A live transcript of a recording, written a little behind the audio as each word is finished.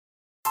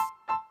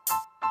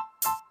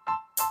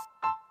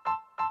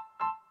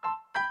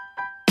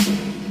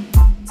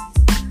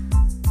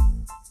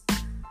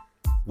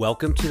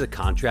Welcome to the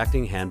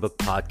Contracting Handbook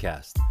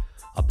Podcast,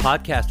 a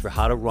podcast for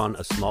how to run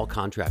a small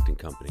contracting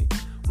company.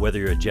 Whether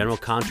you're a general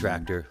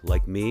contractor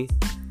like me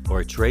or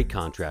a trade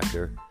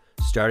contractor,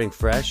 starting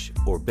fresh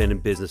or been in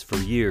business for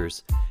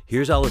years,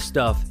 here's all the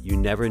stuff you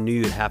never knew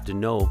you'd have to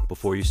know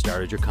before you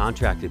started your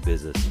contracting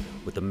business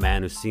with the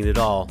man who's seen it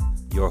all,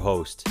 your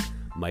host,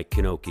 Mike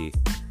Kinoki.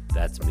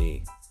 That's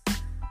me.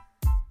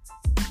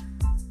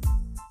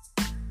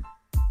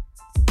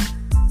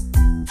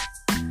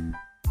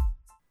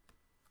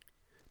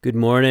 Good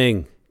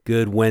morning.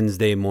 Good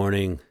Wednesday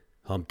morning.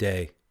 Hump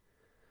day.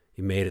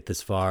 You made it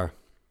this far.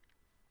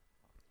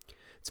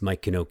 It's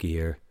Mike Kinoki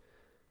here.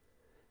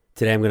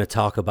 Today I'm going to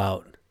talk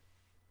about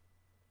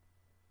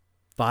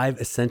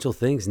 5 essential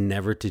things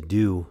never to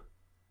do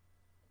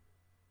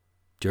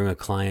during a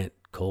client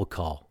cold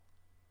call.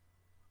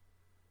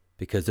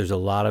 Because there's a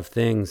lot of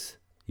things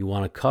you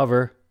want to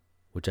cover,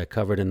 which I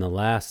covered in the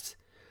last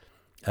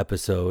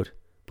episode,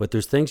 but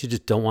there's things you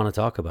just don't want to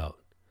talk about.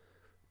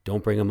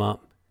 Don't bring them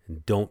up.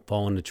 Don't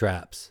fall into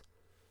traps.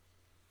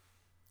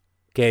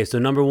 Okay, so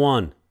number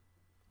 1,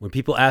 when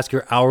people ask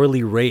your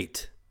hourly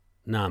rate,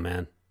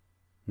 man,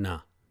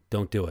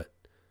 don't do it.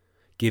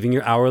 Giving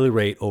your hourly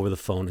rate over the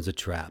phone is a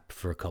trap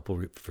for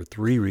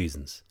 3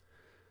 reasons.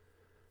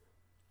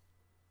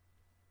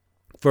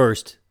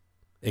 First,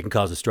 it can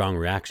cause a strong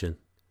reaction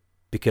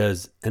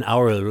because an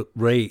hourly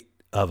rate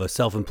of a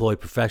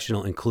self-employed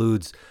professional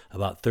includes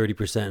about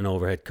 30% in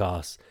overhead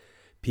costs.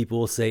 People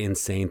will say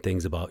insane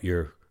things about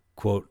your,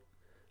 quote,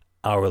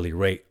 hourly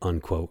rate,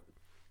 unquote.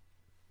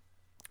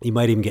 You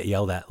might even get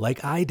yelled at,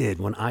 like I did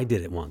when I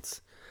did it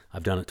once.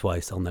 I've done it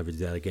twice. I'll never do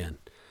that again.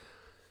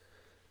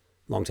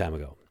 Long time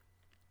ago.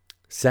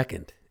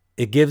 Second,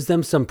 it gives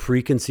them some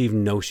preconceived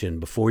notion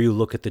before you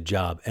look at the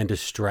job and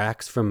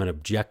distracts from an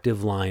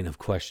objective line of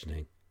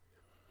questioning.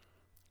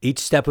 Each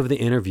step of the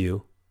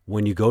interview,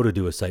 when you go to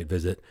do a site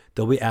visit,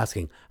 they'll be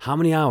asking, how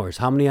many hours,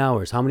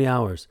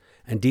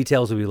 and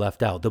details will be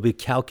left out. They'll be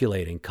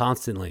calculating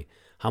constantly,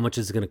 how much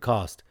is it going to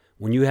cost?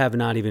 When you have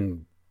not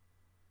even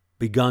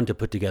begun to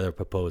put together a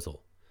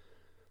proposal.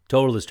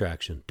 Total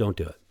distraction. Don't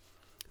do it.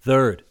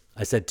 Third,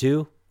 I said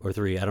 2 or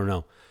 3, I don't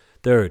know.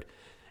 Third,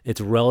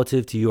 it's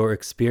relative to your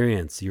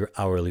experience, your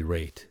hourly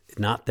rate,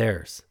 not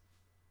theirs.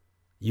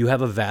 You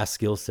have a vast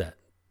skill set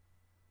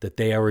that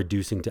they are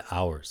reducing to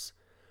hours.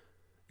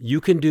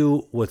 You can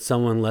do what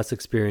someone less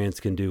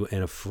experienced can do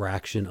in a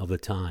fraction of the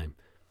time.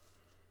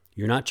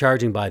 You're not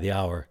charging by the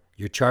hour.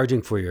 You're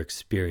charging for your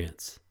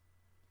experience.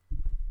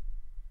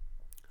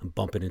 I'm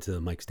bumping into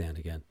the mic stand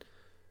again.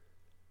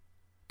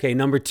 Okay,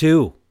 number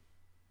 2.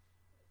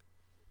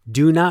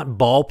 Do not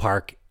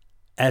ballpark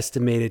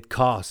estimated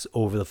costs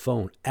over the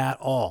phone at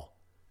all,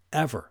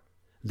 ever.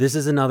 This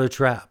is another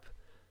trap.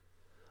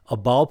 A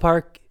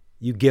ballpark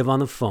you give on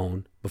the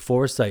phone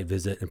before a site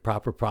visit and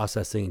proper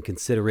processing and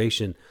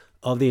consideration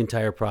of the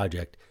entire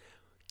project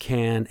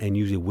can and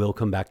usually will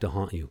come back to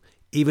haunt you,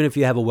 even if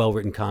you have a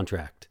well-written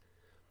contract.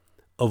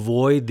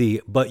 Avoid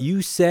the "but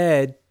you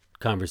said"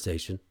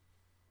 conversation.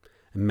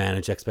 And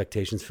manage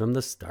expectations from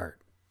the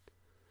start.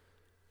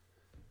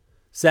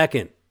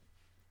 Second,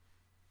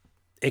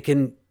 it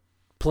can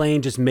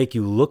plain just make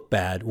you look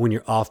bad when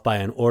you're off by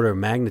an order of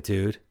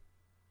magnitude,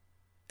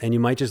 and you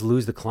might just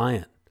lose the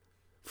client.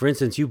 For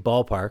instance, you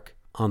ballpark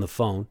on the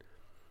phone,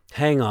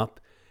 hang up,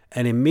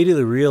 and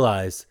immediately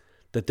realize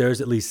that there's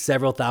at least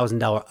several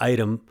 $1,000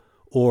 item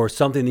or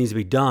something needs to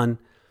be done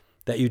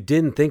that you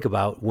didn't think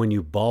about when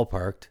you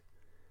ballparked,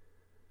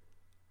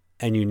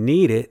 and you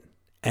need it.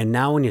 And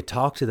now when you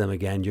talk to them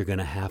again, you're going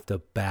to have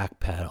to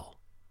backpedal.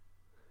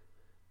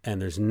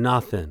 And there's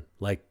nothing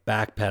like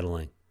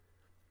backpedaling.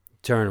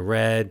 Turn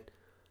red,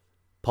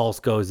 pulse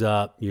goes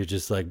up, you're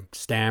just like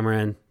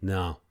stammering.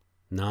 No,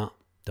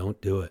 don't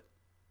do it.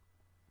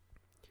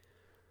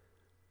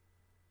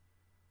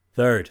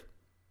 Third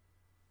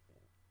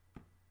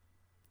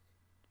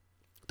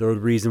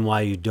reason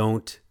why you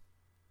don't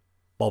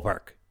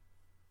ballpark.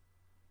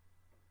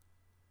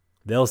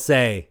 They'll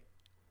say,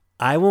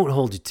 I won't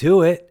hold you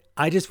to it.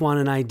 I just want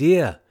an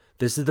idea.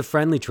 This is the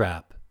friendly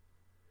trap.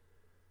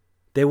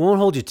 They won't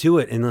hold you to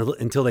it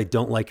until they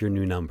don't like your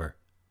new number.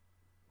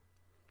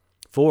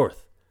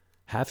 Fourth,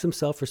 have some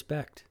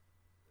self-respect.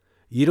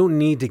 You don't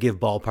need to give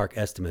ballpark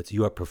estimates.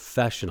 You are a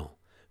professional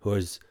who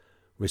has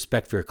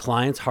respect for your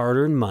clients'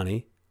 hard-earned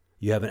money.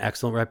 You have an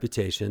excellent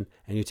reputation,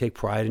 and you take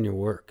pride in your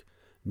work.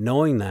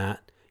 Knowing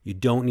that, you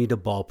don't need to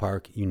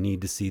ballpark. You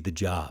need to see the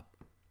job.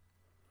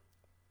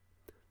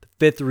 The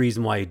 5th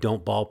reason why you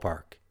don't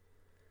ballpark.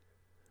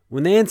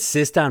 When they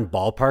insist on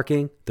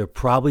ballparking, they're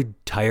probably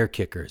tire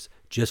kickers,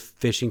 just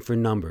fishing for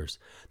numbers.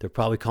 They're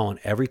probably calling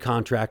every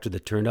contractor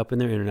that turned up in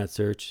their internet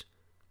search.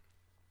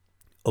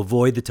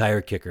 Avoid the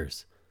tire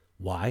kickers.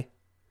 Why?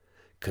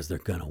 Because they're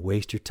going to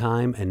waste your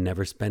time and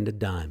never spend a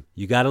dime.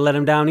 You got to let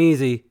them down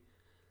easy,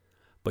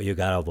 but you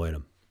got to avoid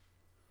them.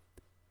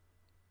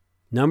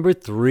 Number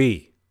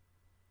 3,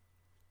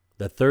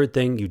 the third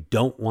thing you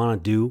don't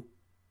want to do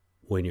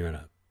when you're in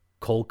a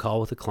cold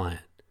call with a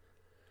client.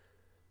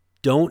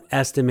 Don't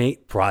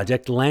estimate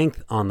project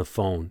length on the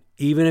phone,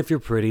 even if you're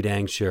pretty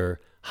dang sure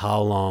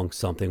how long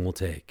something will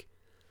take.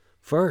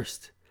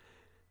 First,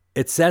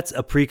 it sets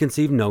a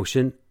preconceived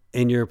notion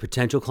in your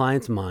potential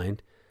client's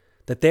mind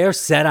that they are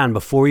set on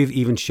before you've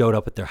even showed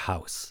up at their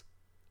house.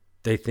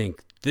 They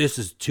think, this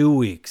is 2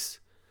 weeks.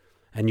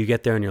 And you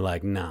get there and you're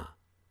like, nah,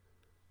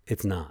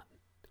 it's not.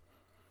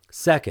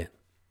 Second,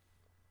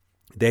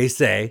 they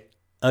say,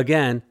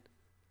 again,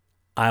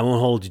 I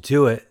won't hold you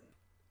to it.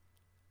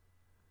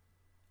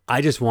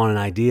 I just want an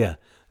idea.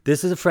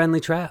 This is a friendly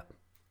trap.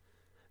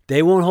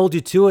 They won't hold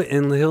you to it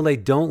until they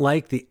don't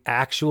like the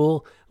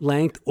actual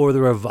length or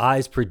the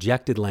revised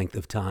projected length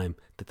of time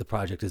that the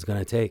project is going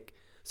to take.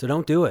 So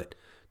don't do it.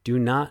 Do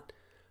not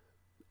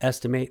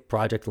estimate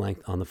project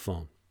length on the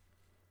phone.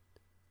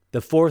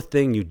 The fourth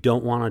thing you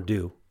don't want to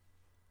do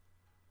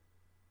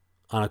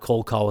on a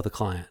cold call with a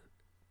client,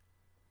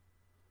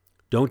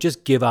 don't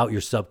just give out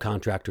your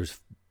subcontractor's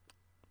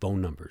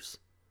phone numbers.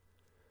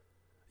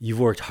 You've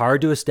worked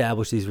hard to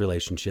establish these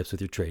relationships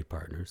with your trade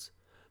partners,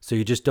 so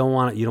you don't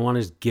want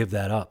to just give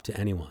that up to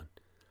anyone.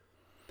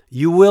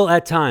 You will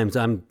at times,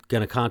 I'm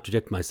going to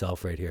contradict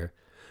myself right here,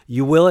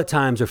 you will at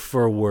times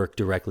refer work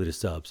directly to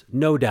subs,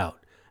 no doubt,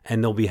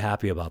 and they'll be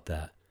happy about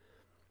that.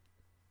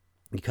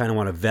 You kind of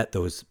want to vet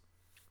those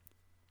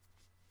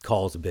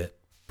calls a bit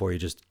before you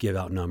just give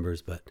out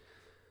numbers, but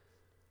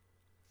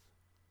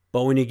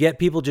when you get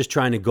people just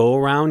trying to go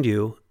around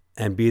you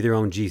and be their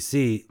own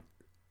GC,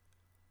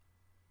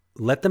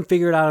 let them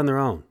figure it out on their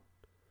own.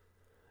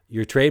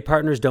 Your trade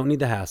partners don't need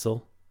the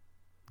hassle.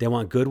 They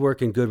want good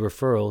work and good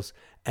referrals,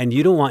 and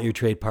you don't want your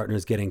trade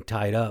partners getting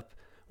tied up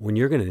when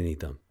you're going to need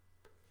them.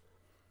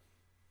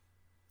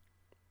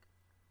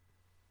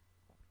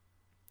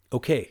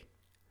 Okay,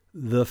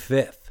 the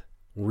fifth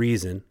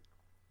reason,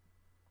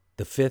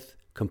 the fifth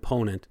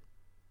component,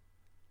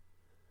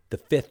 the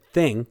fifth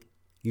thing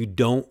you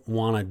don't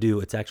want to do,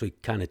 it's actually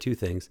kind of two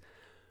things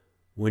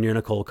when you're in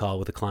a cold call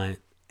with a client,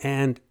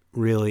 and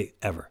really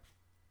ever,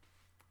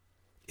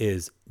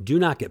 is do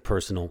not get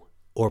personal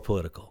or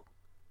political.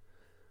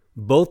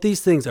 Both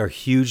these things are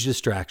huge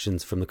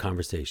distractions from the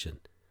conversation.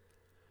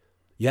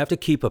 You have to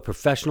keep a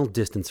professional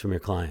distance from your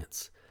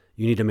clients.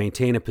 You need to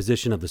maintain a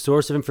position of the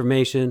source of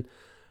information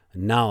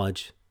and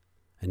knowledge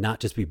and not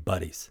just be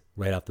buddies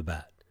right off the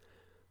bat.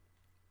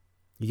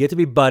 You get to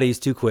be buddies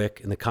too quick,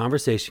 and the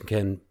conversation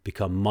can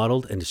become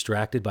muddled and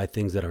distracted by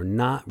things that are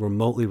not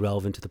remotely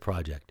relevant to the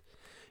project.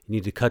 You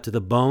need to cut to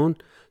the bone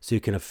so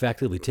you can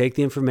effectively take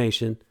the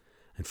information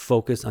and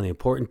focus on the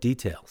important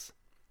details.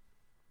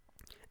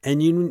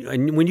 And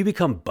when you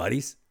become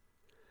buddies,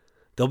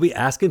 they'll be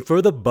asking for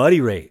the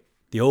buddy rate,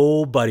 the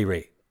old buddy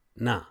rate.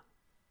 Nah,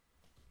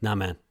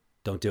 man,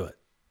 don't do it.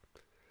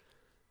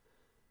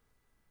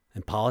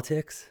 And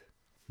politics?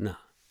 Nah.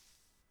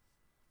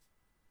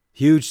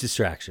 Huge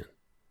distraction.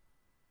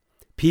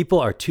 People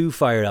are too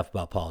fired up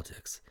about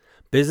politics.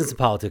 Business and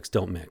politics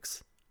don't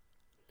mix.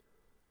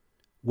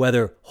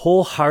 Whether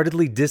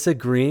wholeheartedly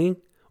disagreeing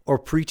or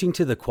preaching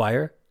to the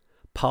choir,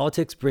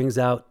 politics brings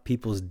out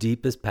people's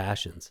deepest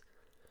passions.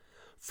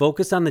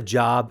 Focus on the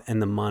job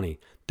and the money.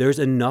 There's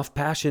enough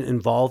passion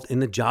involved in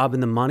the job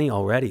and the money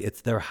already.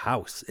 It's their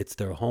house. It's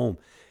their home.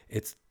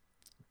 It's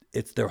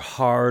their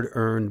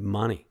hard-earned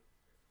money.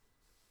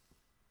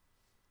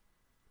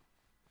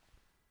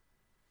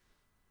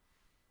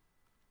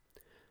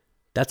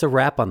 That's a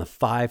wrap on the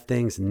 5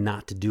 things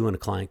not to do in a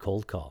client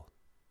cold call.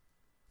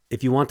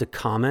 If you want to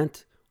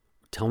comment,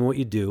 tell me what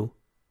you do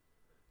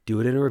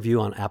it in a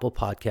review on Apple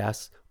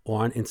Podcasts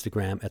or on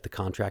Instagram at The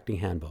Contracting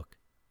Handbook.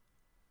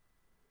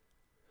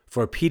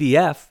 For a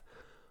PDF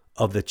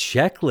of the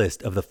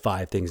checklist of the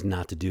 5 things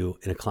not to do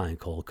in a client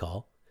cold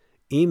call,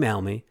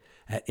 email me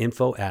at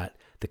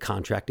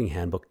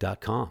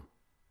info@thecontractinghandbook.com.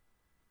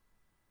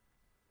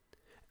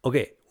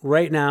 Okay,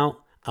 right now,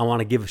 I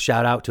want to give a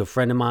shout out to a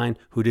friend of mine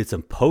who did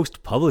some published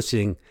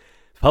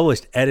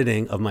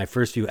editing of my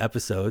first few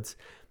episodes.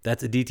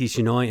 That's Aditi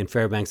Shinoy in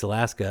Fairbanks,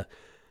 Alaska.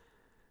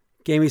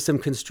 Gave me some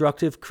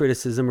constructive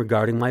criticism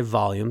regarding my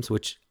volumes,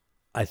 which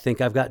I think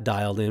I've got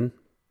dialed in.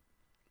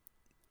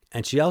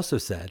 And she also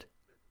said,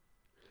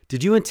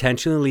 did you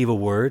intentionally leave a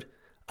word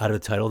out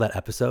of the title of that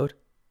episode?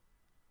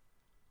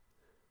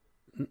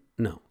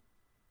 No,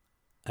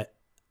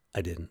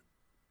 I didn't.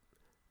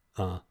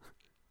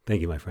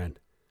 Thank you, my friend.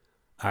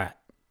 All right.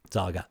 That's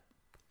all I got.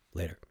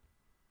 Later.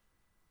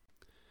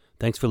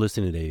 Thanks for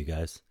listening today, you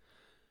guys.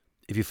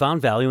 If you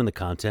found value in the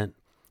content,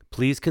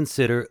 please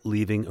consider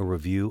leaving a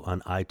review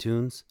on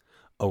iTunes,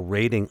 a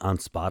rating on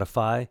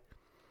Spotify,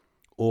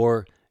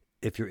 or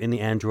if you're in the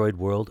Android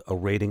world, a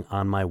rating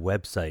on my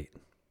website.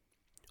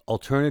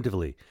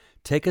 Alternatively,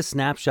 take a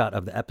snapshot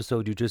of the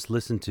episode you just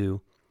listened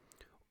to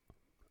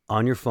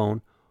on your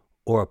phone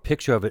or a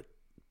picture of it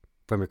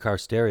from your car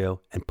stereo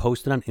and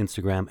post it on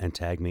Instagram and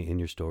tag me in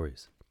your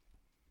stories.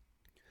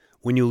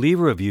 When you leave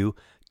a review,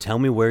 tell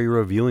me where you're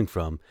reviewing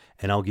from,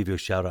 and I'll give you a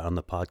shout out on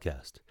the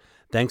podcast.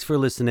 Thanks for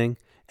listening,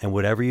 and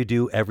whatever you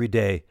do every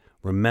day,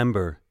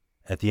 remember,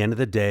 at the end of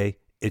the day,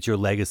 it's your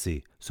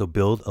legacy, so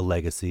build a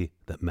legacy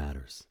that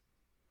matters.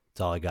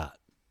 That's all I got.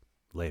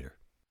 Later.